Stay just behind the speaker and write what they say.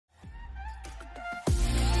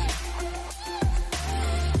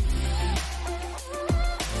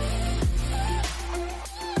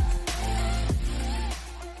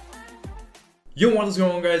Yo, what is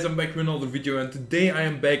going on, guys? I'm back with another video, and today I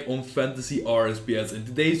am back on Fantasy RSPS. In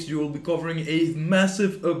today's video, we'll be covering a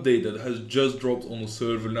massive update that has just dropped on the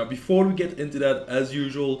server. Now, before we get into that, as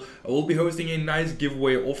usual, I will be hosting a nice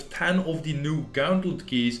giveaway of 10 of the new Gauntled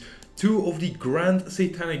keys, 2 of the Grand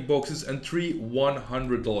Satanic boxes, and 3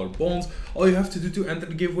 $100 bonds. All you have to do to enter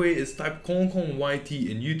the giveaway is type YT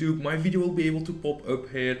in YouTube. My video will be able to pop up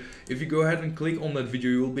here. If you go ahead and click on that video,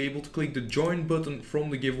 you will be able to click the join button from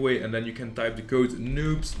the giveaway, and then you can type the code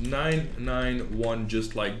Noobs991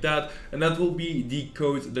 just like that, and that will be the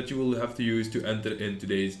code that you will have to use to enter in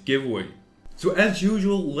today's giveaway. So as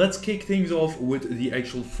usual, let's kick things off with the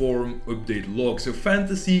actual forum update log. So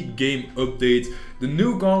fantasy game updates, the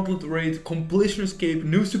new Gauntlet raid, completion escape,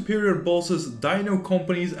 new superior bosses, dino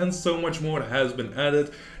companies, and so much more has been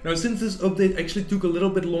added. Now, since this update actually took a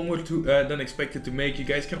little bit longer than expected to make, you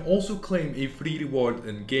guys can also claim a free reward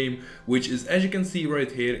in game, which is, as you can see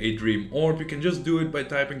right here, a dream orb. You can just do it by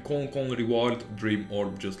typing reward dream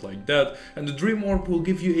orb just like that, and the dream orb will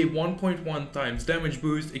give you a 1.1 times damage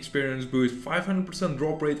boost, experience boost, 500%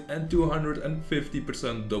 drop rate, and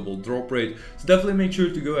 250% double drop rate. So definitely make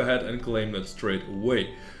sure to go ahead and claim that straight away.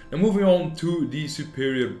 Now, moving on to the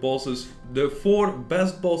superior bosses, the 4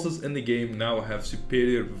 best bosses in the game now have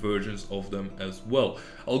superior versions of them as well.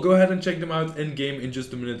 I'll go ahead and check them out in game in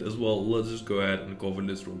just a minute as well. Let's just go ahead and cover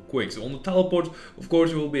this real quick. So on the teleport, of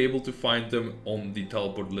course, you will be able to find them on the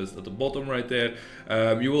teleport list at the bottom right there.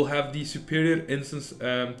 You will have the superior instance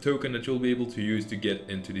token that you'll be able to use to get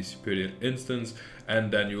into the superior instance,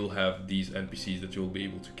 and then you will have these NPCs that you'll be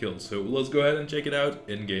able to kill. So let's go ahead and check it out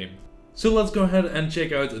in game. So let's go ahead and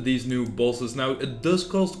check out these new bosses. Now, it does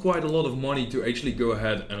cost quite a lot of money to actually go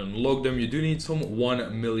ahead and unlock them. You do need some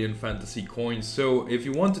 1 million fantasy coins. So if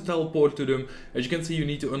you want to teleport to them, as you can see, you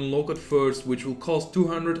need to unlock it first, which will cost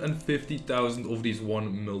 250,000 of these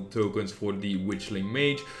 1 mil tokens for the Witchling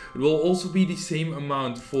Mage. It will also be the same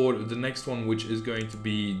amount for the next one, which is going to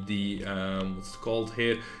be the, what's it called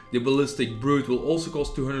here? The Ballistic Brute will also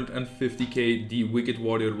cost 250k, the Wicked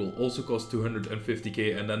Warrior will also cost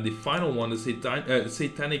 250k, and then the final one, the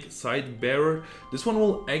Satanic Side Bearer, this one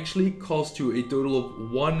will actually cost you a total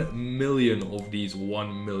of 1 million of these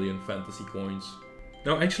 1 million fantasy coins.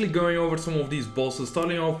 Now, actually going over some of these bosses,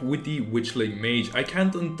 starting off with the Witchling Mage. I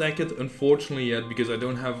can't untack it unfortunately yet because I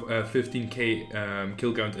don't have 15k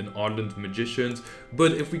kill count in Ardent Magicians,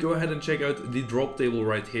 but if we go ahead and check out the drop table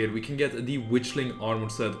right here, we can get the Witchling armor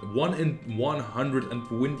set 1 in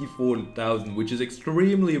 124,000, which is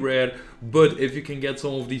extremely rare, but if you can get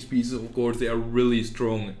some of these pieces, of course, they are really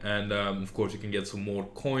strong, and of course you can get some more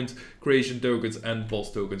coins, creation tokens, and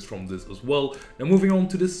boss tokens from this as well. Now, moving on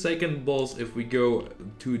to the second boss, if we go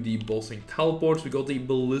to the bossing teleports, we got the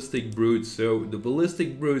Ballistic Brute. So the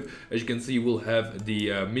Ballistic Brute, as you can see, will have the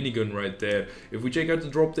minigun right there. If we check out the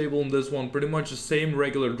drop table on this one, pretty much the same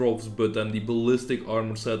regular drops, but then the ballistic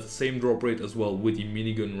armor set, same drop rate as well with the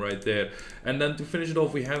minigun right there. And then to finish it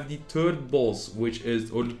off, we have the third boss, which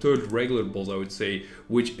is, or the third regular boss I would say,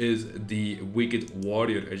 which is the Wicked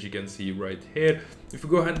Warrior, as you can see right here. If we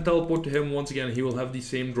go ahead and teleport to him, once again, he will have the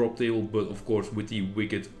same drop table, but of course with the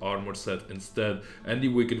Wicked armor set instead, and the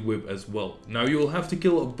Wicked Whip as well. Now, you will have to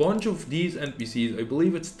kill a bunch of these NPCs, I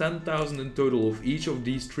believe it's 10,000 in total of each of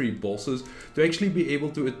these 3 bosses, to actually be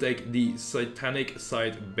able to attack the Satanic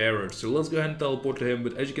Side Bearer. So let's go ahead and teleport to him,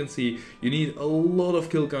 but as you can see, you need a lot of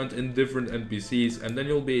kill count in different NPCs, and then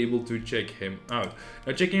you'll be able to check him out.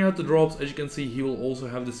 Now, checking out the drops, as you can see, he will also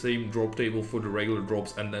have the same drop table for the regular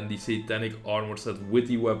drops, and then the Satanic armor set with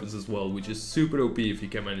the weapons as well, which is super OP if you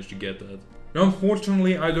can manage to get that. Now,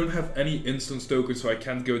 unfortunately, I don't have any instance tokens, so I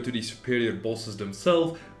can't go to the superior bosses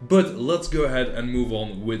themselves, but let's go ahead and move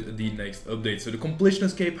on with the next update. So the completion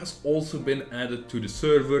escape has also been added to the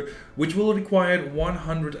server, which will require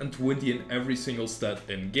 120 in every single stat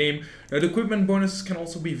in game. Now, the equipment bonuses can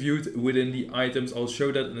also be viewed within the items. I'll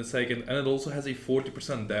show that in a second, and it also has a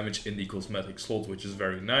 40% damage in the cosmetic slot, which is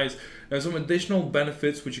very nice. Now, some additional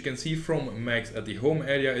benefits, which you can see from Max at the home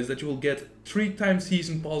area, is that you will get 3 times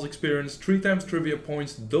season pass experience, 3 times trivia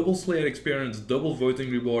points, double Slayer experience, double voting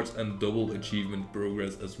rewards, and double achievement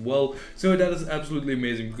progress as well. So that is absolutely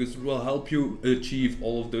amazing because it will help you achieve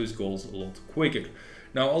all of those goals a lot quicker.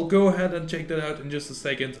 Now, I'll go ahead and check that out in just a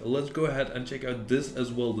second. Let's go ahead and check out this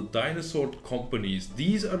as well, the dinosaur companies.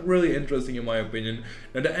 These are really interesting in my opinion.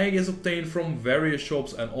 Now, the egg is obtained from various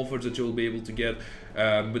shops and offers that you'll be able to get.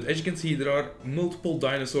 But as you can see, there are multiple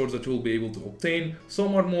dinosaurs that you'll be able to obtain.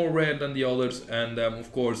 Some are more rare than the others, and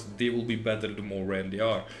of course, they will be better the more rare they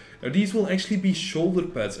are. Now, these will actually be shoulder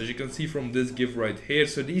pads, as you can see from this gift right here.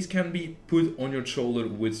 So these can be put on your shoulder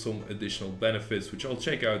with some additional benefits, which I'll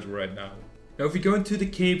check out right now. Now if we go into the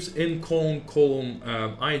capes in column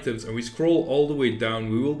items and we scroll all the way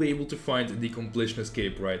down, we will be able to find the completionist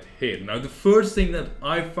cape right here. Now the first thing that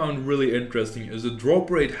I found really interesting is the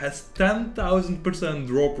drop rate has 10,000%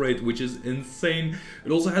 drop rate, which is insane.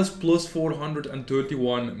 It also has plus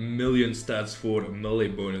 431 million stats for melee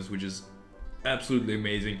bonus, which is absolutely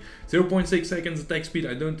amazing. 0.6 seconds attack speed.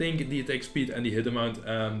 I don't think the attack speed and the hit amount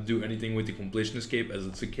do anything with the completionist cape, as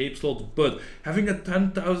it's a cape slot, but having a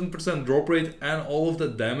 10,000% drop rate and all of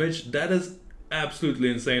that damage, that is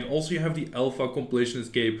absolutely insane. Also you have the alpha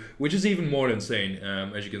completionist cape, which is even more insane,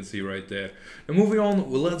 as you can see right there. Now moving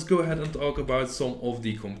on, well, let's go ahead and talk about some of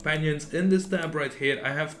the companions. In this tab right here,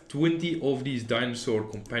 I have 20 of these dinosaur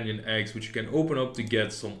companion eggs, which you can open up to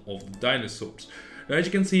get some of the dinosaurs. Now as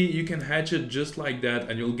you can see, you can hatch it just like that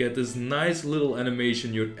and you'll get this nice little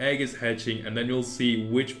animation. Your egg is hatching and then you'll see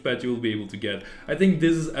which pet you'll be able to get. I think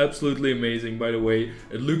this is absolutely amazing, by the way.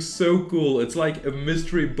 It looks so cool. It's like a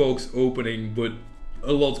mystery box opening, but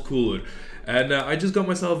a lot cooler. And I just got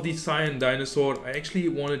myself the cyan dinosaur. I actually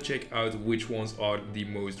want to check out which ones are the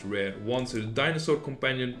most rare ones. So the dinosaur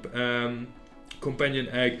companion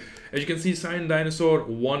egg. As you can see, cyan dinosaur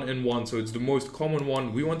 1 in 1, so it's the most common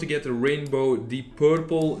one. We want to get the rainbow, the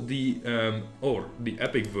purple, or the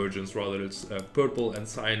epic versions rather. It's purple and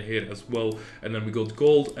cyan here as well, and then we got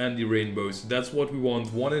gold and the rainbow. So that's what we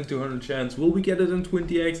want. 1 in 200 chance. Will we get it in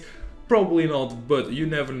 20x? Probably not, but you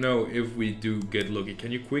never know if we do get lucky.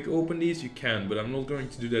 Can you quick open these? You can, but I'm not going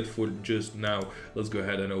to do that for just now. Let's go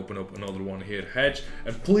ahead and open up another one here. Hatch,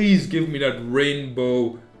 and please give me that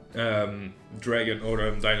rainbow dragon,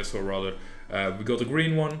 or dinosaur rather. We got a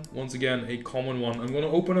green one, once again a common one. I'm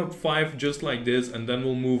gonna open up 5 just like this, and then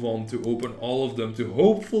we'll move on to open all of them to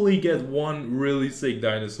hopefully get one really sick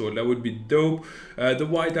dinosaur. That would be dope. The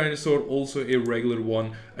white dinosaur, also a regular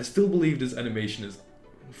one. I still believe this animation is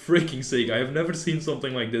freaking sick. I have never seen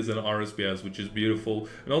something like this in RSPS, which is beautiful.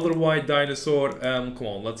 Another white dinosaur. Come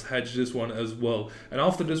on, let's hatch this one as well. And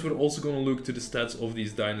after this, we're also going to look to the stats of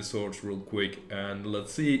these dinosaurs real quick. And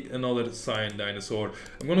let's see, another cyan dinosaur.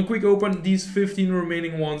 I'm going to quick open these 15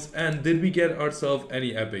 remaining ones. And did we get ourselves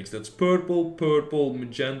any epics? That's purple, purple,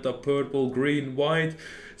 magenta, purple, green, white,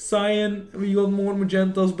 cyan. We got more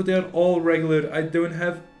magentas, but they're all regular. I don't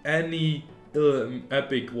have any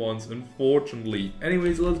epic ones, unfortunately.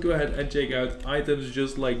 Anyways, let's go ahead and check out items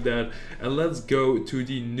just like that, and let's go to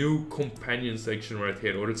the new companion section right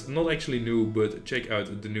here. Or it's not actually new, but check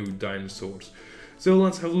out the new dinosaurs. So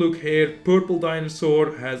let's have a look here. Purple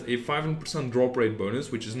dinosaur has a 500% drop rate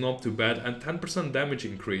bonus, which is not too bad, and 10% damage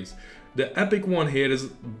increase. The epic one here is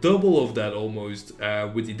double of that almost,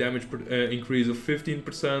 with the damage increase of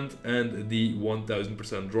 15% and the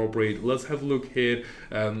 1000% drop rate. Let's have a look here,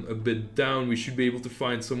 a bit down. We should be able to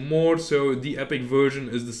find some more. So the epic version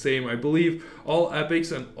is the same. I believe all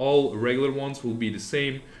epics and all regular ones will be the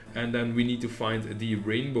same. And then we need to find the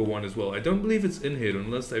rainbow one as well. I don't believe it's in here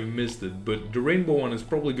unless I missed it, but the rainbow one is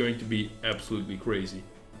probably going to be absolutely crazy.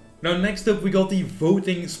 Now next up, we got the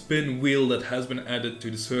voting spin wheel that has been added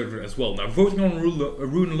to the server as well. Now voting on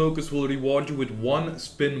Rune Locust will reward you with 1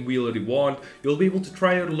 spin wheel reward. You'll be able to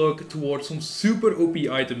try your luck towards some super OP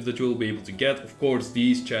items that you'll be able to get. Of course,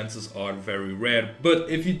 these chances are very rare, but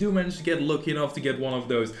if you do manage to get lucky enough to get one of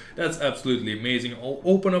those, that's absolutely amazing. I'll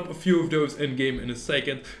open up a few of those in game in a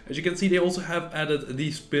second. As you can see, they also have added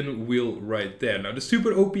the spin wheel right there. Now the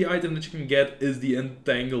super OP item that you can get is the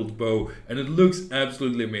entangled bow, and it looks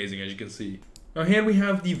absolutely amazing, as you can see. Now here we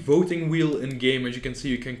have the voting wheel in game. As you can see,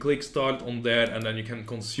 you can click start on there and then you can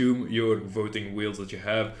consume your voting wheels that you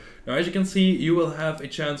have. Now as you can see, you will have a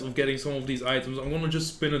chance of getting some of these items. I'm gonna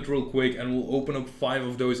just spin it real quick and we'll open up 5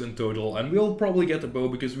 of those in total, and we'll probably get the bow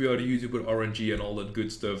because we are YouTuber RNG and all that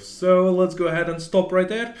good stuff. So let's go ahead and stop right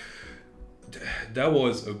there. That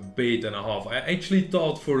was a bait and a half. I actually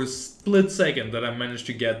thought for a split second that I managed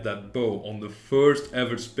to get that bow on the first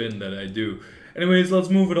ever spin that I do. Anyways, let's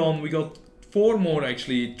move it on. We got 4 more,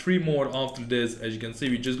 actually 3 more after this. As you can see,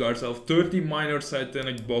 we just got ourselves 30 minor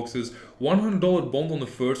satanic boxes. $100 bond on the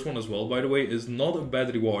first one as well, by the way, is not a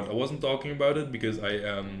bad reward. I wasn't talking about it because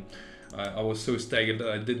I was so staggered that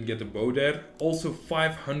I didn't get the bow there. Also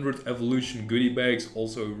 500 evolution goodie bags,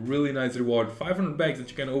 also a really nice reward. 500 bags that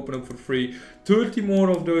you can open up for free. 30 more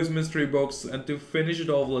of those mystery boxes, and to finish it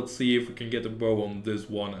off, let's see if we can get a bow on this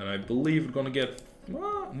one. And I believe we're gonna get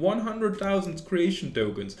 100,000 creation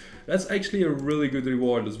tokens. That's actually a really good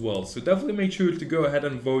reward as well. So definitely make sure to go ahead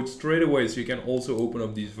and vote straight away so you can also open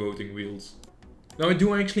up these voting wheels. Now I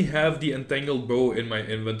do actually have the entangled bow in my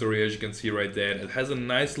inventory, as you can see right there. It has a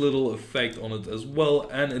nice little effect on it as well,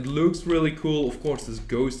 and it looks really cool. Of course, this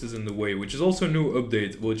ghost is in the way, which is also a new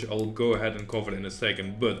update, which I'll go ahead and cover in a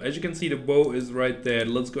second. But as you can see, the bow is right there.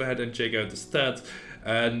 Let's go ahead and check out the stats.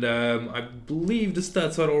 And I believe the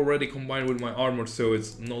stats are already combined with my armor, so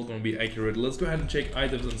it's not going to be accurate. Let's go ahead and check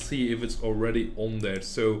items and see if it's already on there.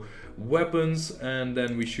 So weapons, and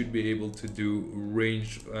then we should be able to do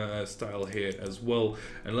range style here as well.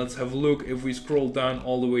 And let's have a look. If we scroll down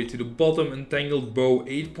all the way to the bottom, entangled bow,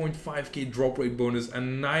 8.5k drop rate bonus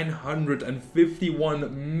and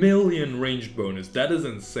 951 million range bonus. That is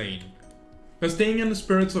insane. Now, staying in the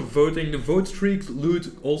spirits of voting, the vote streak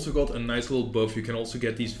loot also got a nice little buff. You can also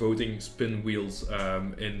get these voting spin wheels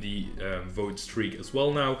in the vote streak as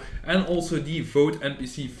well now. And also the vote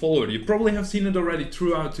NPC follower. You probably have seen it already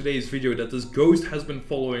throughout today's video that this ghost has been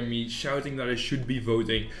following me, shouting that I should be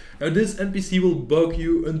voting. Now, this NPC will bug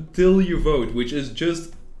you until you vote, which is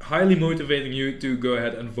just highly motivating you to go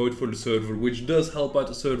ahead and vote for the server, which does help out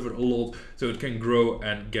the server a lot so it can grow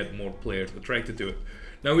and get more players attracted to it.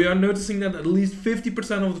 Now, we are noticing that at least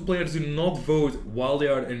 50% of the players do not vote while they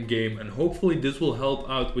are in game, and hopefully this will help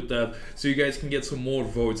out with that so you guys can get some more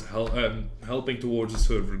votes helping towards the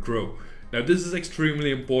server grow. Now, this is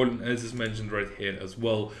extremely important, as is mentioned right here as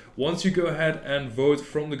well. Once you go ahead and vote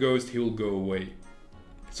from the ghost, he will go away.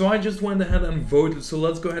 So I just went ahead and voted, so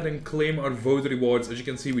let's go ahead and claim our vote rewards. As you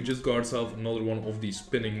can see, we just got ourselves another one of these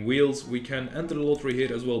spinning wheels. We can enter the lottery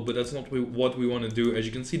here as well, but that's not what we want to do. As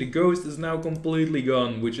you can see, the ghost is now completely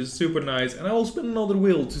gone, which is super nice. And I will spin another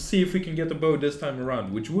wheel to see if we can get the bow this time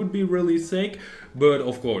around, which would be really sick, but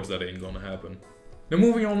of course that ain't gonna happen. Now,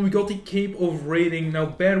 moving on, we got the Cape of Raiding. Now,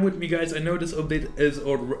 bear with me, guys. I know this update is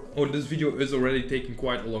or this video is already taking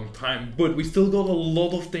quite a long time, but we still got a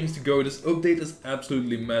lot of things to go. This update is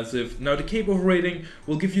absolutely massive. Now, the Cape of Raiding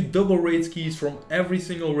will give you double raid keys from every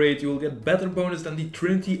single raid. You will get better bonus than the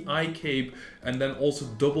Trinity Eye Cape, and then also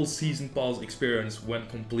double Season Pass experience when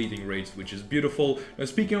completing raids, which is beautiful. Now,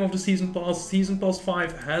 speaking of the Season Pass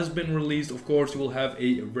 5 has been released. Of course, you will have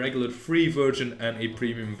a regular free version and a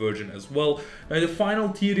premium version as well. Now, the final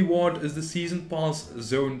tier reward is the Season Pass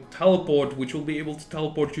Zone Teleport, which will be able to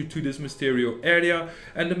teleport you to this Mysterio area.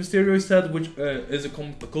 And the Mysterio set, which is a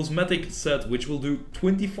cosmetic set, which will do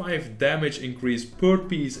 25 damage increase per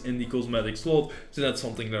piece in the cosmetic slot. So that's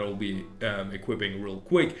something that I'll be equipping real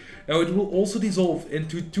quick. Now, it will also dissolve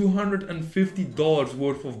into $250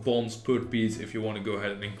 worth of bonds per piece if you want to go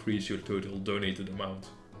ahead and increase your total donated amount.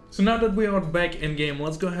 So now that we are back in game,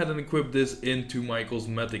 let's go ahead and equip this into my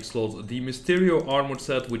cosmetic slot. The Mysterio armored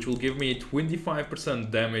set, which will give me a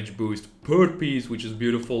 25% damage boost per piece, which is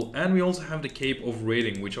beautiful. And we also have the Cape of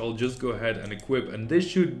Raiding, which I'll just go ahead and equip. And this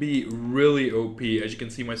should be really OP. As you can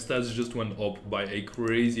see, my stats just went up by a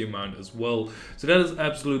crazy amount as well. So that is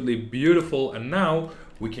absolutely beautiful. And now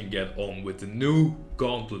we can get on with the new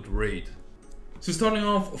Gauntlet raid. So starting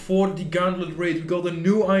off for the Gauntlet raid, we got the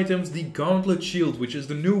new items, the Gauntlet Shield, which is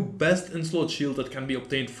the new best in slot shield that can be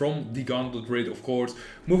obtained from the Gauntlet raid, of course.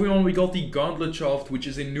 Moving on, we got the Gauntlet Shaft, which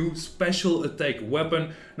is a new special attack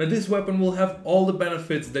weapon. Now, this weapon will have all the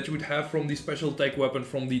benefits that you would have from the special attack weapon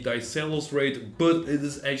from the Dicelos raid, but it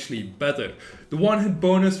is actually better. The one-hit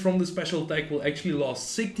bonus from the special attack will actually last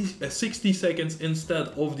 60 seconds instead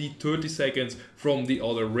of the 30 seconds from the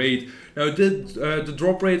other raid. Now, the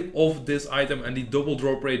drop rate of this item and the double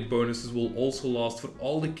drop rate bonuses will also last for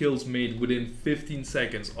all the kills made within 15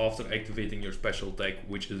 seconds after activating your special attack,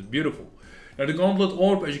 which is beautiful. Now, the Gauntlet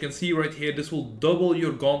Orb, as you can see right here, this will double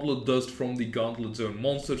your Gauntlet Dust from the Gauntlet Zone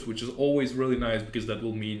monsters, which is always really nice because that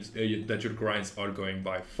will mean that your grinds are going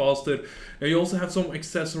by faster. Now, you also have some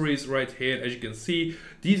accessories right here, as you can see.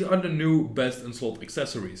 These are the new best in slot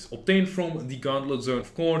accessories, obtained from the Gauntlet Zone,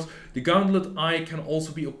 of course. The Gauntlet Eye can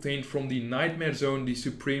also be obtained from the Nightmare Zone, the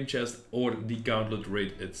Supreme Chest, or the Gauntlet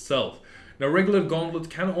Raid itself. Now, regular Gauntlet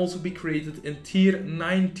can also be created in Tier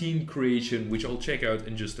 19 creation, which I'll check out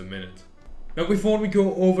in just a minute. Now, before we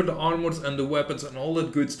go over the armors and the weapons and all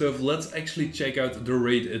that good stuff, let's actually check out the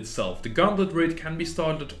raid itself. The Gauntlet raid can be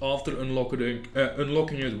started after unlocking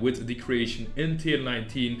it with the creation in Tier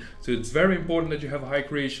 19. So it's very important that you have a high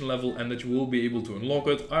creation level and that you will be able to unlock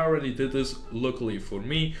it. I already did this, luckily for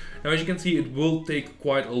me. Now, as you can see, it will take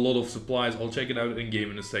quite a lot of supplies. I'll check it out in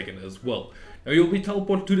game in a second as well. Now, you'll be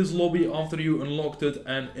teleported to this lobby after you unlocked it,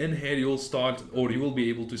 and in here you'll start, or you will be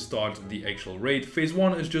able to start the actual raid. Phase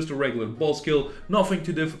 1 is just a regular boss kill, nothing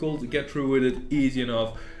too difficult, get through with it, easy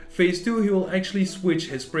enough. Phase 2, he will actually switch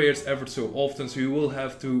his prayers ever so often, so you will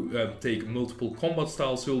have to take multiple combat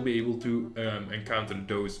styles, so you'll be able to encounter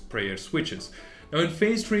those prayer switches. Now in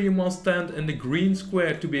phase 3 you must stand in the green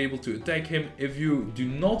square to be able to attack him. If you do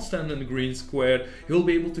not stand in the green square, he'll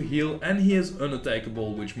be able to heal and he is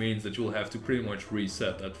unattackable, which means that you'll have to pretty much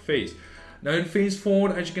reset that phase. Now in phase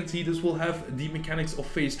 4, as you can see, this will have the mechanics of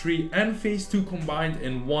phase 3 and phase 2 combined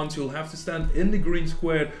in one. So you'll have to stand in the green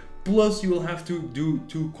square, plus you will have to do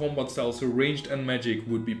 2 combat styles, so ranged and magic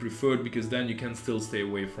would be preferred, because then you can still stay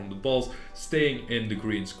away from the boss, staying in the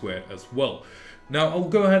green square as well. Now I'll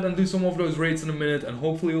go ahead and do some of those raids in a minute, and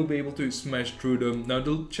hopefully you'll be able to smash through them. Now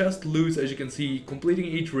the chest loot, as you can see, completing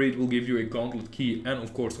each raid will give you a gauntlet key and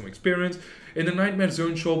of course some experience. In the Nightmare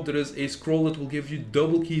Zone shop there is a scroll that will give you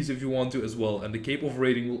double keys if you want to as well, and the cape of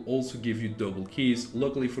raiding will also give you double keys.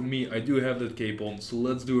 Luckily for me, I do have that cape on, so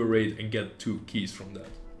let's do a raid and get 2 keys from that.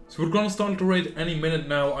 So we're gonna start the raid any minute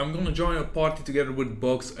now. I'm gonna join a party together with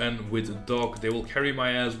Bugs and with Doc. They will carry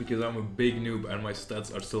my ass because I'm a big noob and my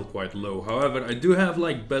stats are still quite low. However, I do have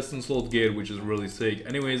like best in slot gear, which is really sick.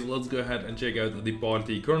 Anyways, let's go ahead and check out the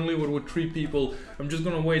party. Currently we're with 3 people. I'm just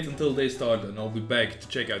gonna wait until they start and I'll be back to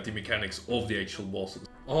check out the mechanics of the actual bosses.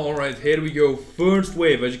 Alright, here we go. First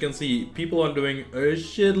wave. As you can see, people are doing a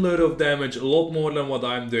shitload of damage, a lot more than what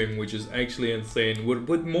I'm doing, which is actually insane. We're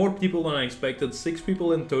with more people than I expected, 6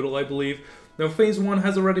 people in total I believe. Now phase 1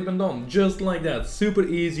 has already been done, just like that, super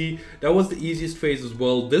easy. That was the easiest phase as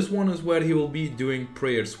well. This one is where he will be doing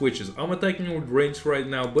prayer switches. I'm attacking with range right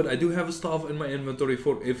now, but I do have a staff in my inventory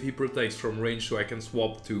for if he protects from range, so I can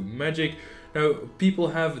swap to magic. Now, people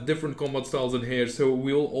have different combat styles in here, so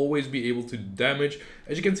we'll always be able to damage.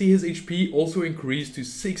 As you can see, his HP also increased to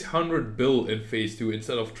 600 bill in phase 2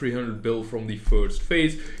 instead of 300 bill from the first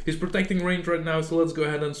phase. He's protecting range right now, so let's go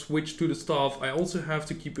ahead and switch to the staff. I also have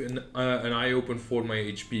to keep an eye open for my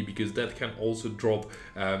HP, because that can also drop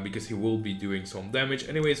because he will be doing some damage.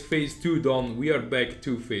 Anyways, phase 2 done. We are back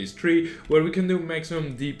to phase 3, where we can do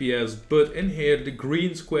maximum DPS, but in here the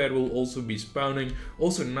green square will also be spawning.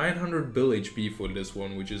 Also 900 bill HP for this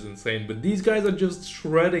one, which is insane, but these guys are just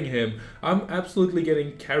shredding him. I'm absolutely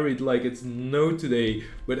getting carried like it's no today.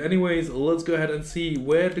 But anyways, let's go ahead and see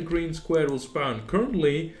where the green square will spawn.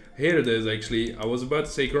 Currently, here it is actually. I was about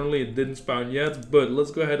to say currently it didn't spawn yet, but let's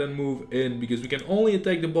go ahead and move in, because we can only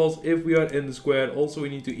attack the boss if we are in the square. Also we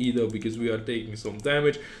need to eat up because we are taking some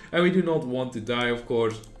damage and we do not want to die, of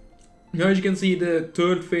course. Now as you can see, the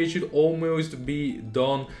third phase should almost be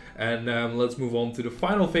done, and let's move on to the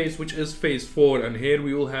final phase, which is phase 4, and here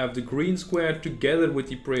we will have the green square together with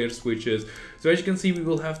the prayer switches. So as you can see, we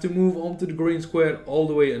will have to move on to the green square all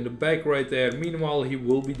the way in the back right there. Meanwhile, he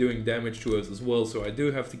will be doing damage to us as well, so I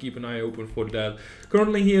do have to keep an eye open for that.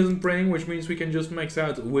 Currently he isn't praying, which means we can just max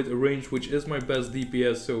out with a range, which is my best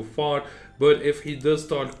DPS so far. But if he does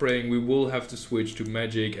start praying, we will have to switch to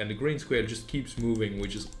magic, and the green square just keeps moving,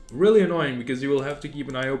 which is really annoying because you will have to keep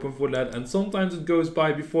an eye open for that, and sometimes it goes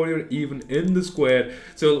by before you're even in the square.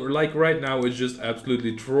 So like right now it's just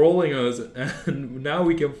absolutely trolling us, and now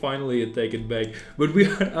we can finally attack it back, but we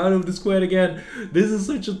are out of the square again. This is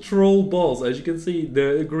such a troll boss. As you can see,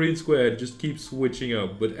 the green square just keeps switching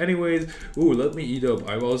up. But anyways, ooh, let me eat up.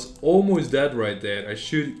 I was almost dead right there. I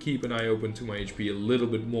should keep an eye open to my HP a little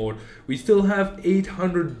bit more. We still have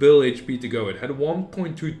 800 bill HP to go. It had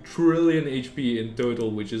 1.2 trillion HP in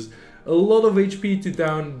total, which is a lot of HP to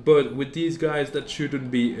down, but with these guys that shouldn't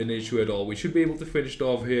be an issue at all. We should be able to finish it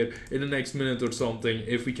off here in the next minute or something,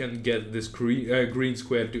 if we can get this green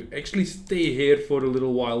square to actually stay here for a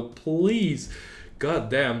little while, please. God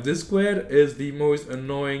damn, this square is the most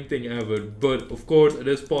annoying thing ever, but of course it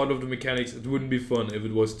is part of the mechanics. It wouldn't be fun if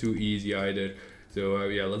it was too easy either. So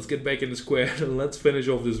yeah, let's get back in the square and let's finish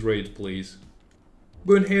off this raid, please.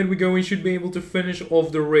 But here we go, we should be able to finish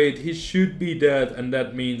off the raid. He should be dead, and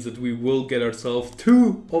that means that we will get ourselves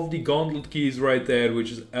 2 of the gauntlet keys right there, which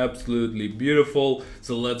is absolutely beautiful.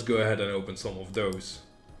 So let's go ahead and open some of those.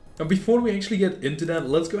 Now before we actually get into that,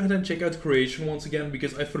 let's go ahead and check out creation once again,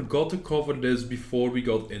 because I forgot to cover this before we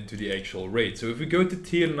got into the actual raid. So if we go to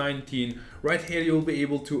tier 19, right here you'll be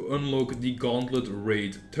able to unlock the gauntlet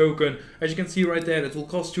raid token. As you can see right there, it will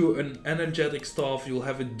cost you an energetic staff, you'll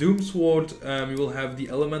have a doom sword, you will have the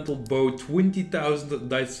elemental bow, 20,000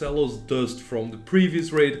 Dicellos dust from the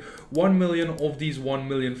previous raid, 1 million of these 1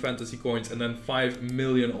 million fantasy coins, and then 5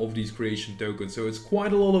 million of these creation tokens. So it's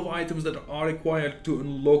quite a lot of items that are required to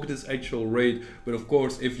unlock this actual raid, but of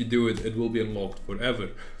course if you do it, it will be unlocked forever.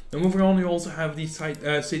 Now moving on, you also have these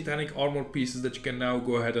satanic armor pieces that you can now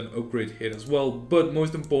go ahead and upgrade here as well. But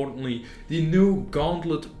most importantly, the new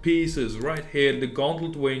gauntlet pieces right here, the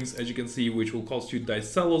gauntlet wings, as you can see, which will cost you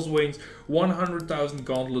Dicellos wings, 100,000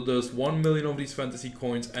 gauntlet dust, 1 million of these fantasy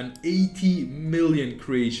coins, and 80 million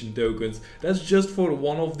creation tokens. That's just for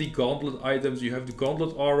one of the gauntlet items. You have the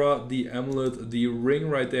gauntlet aura, the amulet, the ring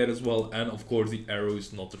right there as well, and of course the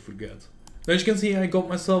arrows not to forget. Now, as you can see, I got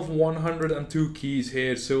myself 102 keys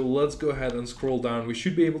here, so let's go ahead and scroll down. We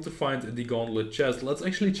should be able to find the gauntlet chest. Let's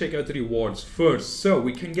actually check out the rewards first. So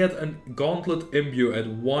we can get a gauntlet imbue at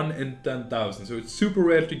 1 in 10,000, so it's super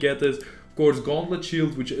rare to get this. Of course, gauntlet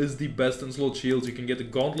shield, which is the best in slot shields. You can get the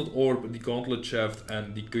gauntlet orb, the gauntlet shaft,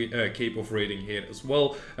 and the cape of raiding here as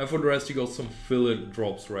well. And for the rest, you got some filler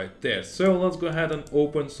drops right there. So let's go ahead and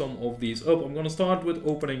open some of these up. I'm gonna start with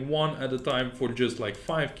opening one at a time for just like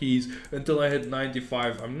 5 keys until I hit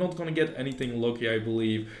 95. I'm not gonna get anything lucky, I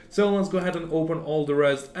believe. So let's go ahead and open all the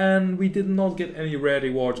rest. And we did not get any rare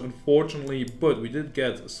rewards, unfortunately, but we did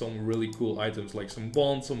get some really cool items like some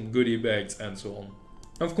bonds, some goodie bags, and so on.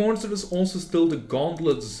 Of course, there is also still the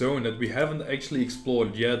gauntlet zone that we haven't actually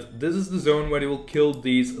explored yet. This is the zone where you will kill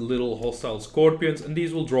these little hostile scorpions, and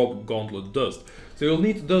these will drop gauntlet dust. So you'll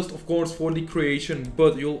need dust, of course, for the creation,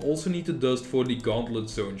 but you'll also need the dust for the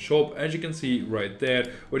gauntlet zone shop, as you can see right there,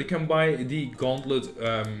 where you can buy the gauntlet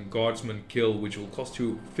guardsman kill, which will cost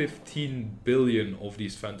you 15 billion of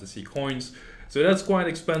these fantasy coins. So that's quite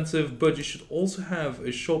expensive, but you should also have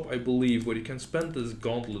a shop, I believe, where you can spend this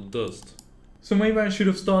gauntlet dust. So maybe I should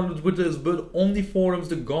have started with this, but on the forums,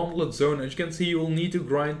 the gauntlet zone, as you can see, you will need to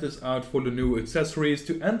grind this out for the new accessories.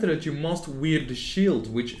 To enter it, you must wear the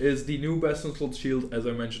shield, which is the new best in slot shield, as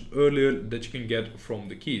I mentioned earlier, that you can get from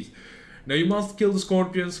the keys. Now you must kill the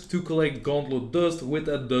scorpions to collect gauntlet dust. With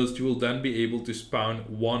that dust, you will then be able to spawn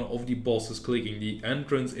one of the bosses clicking the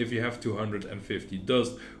entrance if you have 250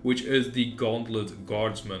 dust, which is the gauntlet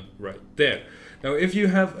guardsman right there. Now if you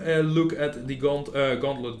have a look at the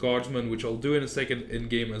gauntlet guardsman, which I'll do in a second in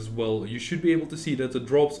game as well, you should be able to see that the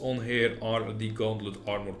drops on here are the gauntlet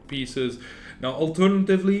armor pieces. Now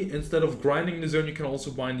alternatively, instead of grinding the zone, you can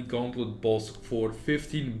also buy the gauntlet boss for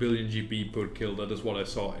 15 billion GP per kill. That is what I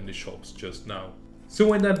saw in the shops just now. So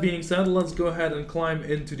with that being said, let's go ahead and climb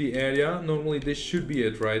into the area. Normally this should be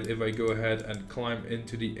it, right? If I go ahead and climb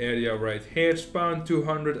into the area right here, spawn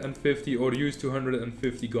 250 or use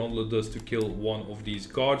 250 gauntlet dust to kill one of these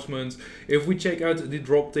guardsmen. If we check out the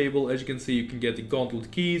drop table, as you can see, you can get the gauntlet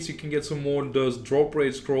keys, you can get some more dust, drop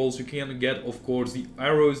rate scrolls, you can get, of course, the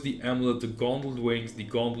arrows, the amulet, the gauntlet wings, the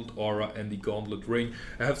gauntlet aura, and the gauntlet ring.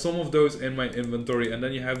 I have some of those in my inventory, and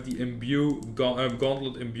then you have the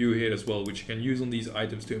gauntlet imbue here as well, which you can use on these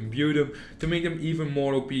items to imbue them, to make them even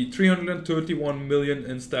more OP. 331 million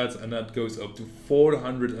in stats, and that goes up to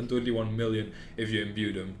 431 million if you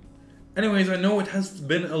imbue them. Anyways, I know it has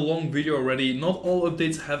been a long video already. Not all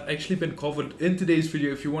updates have actually been covered in today's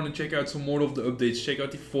video. If you want to check out some more of the updates, check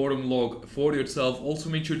out the forum log for yourself. Also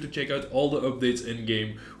make sure to check out all the updates in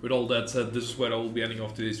game. With all that said, this is where I will be ending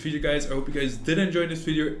off today's video, guys. I hope you guys did enjoy this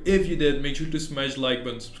video. If you did, make sure to smash the like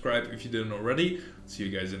button, subscribe if you didn't already. See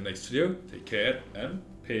you guys in the next video. Take care and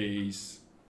peace.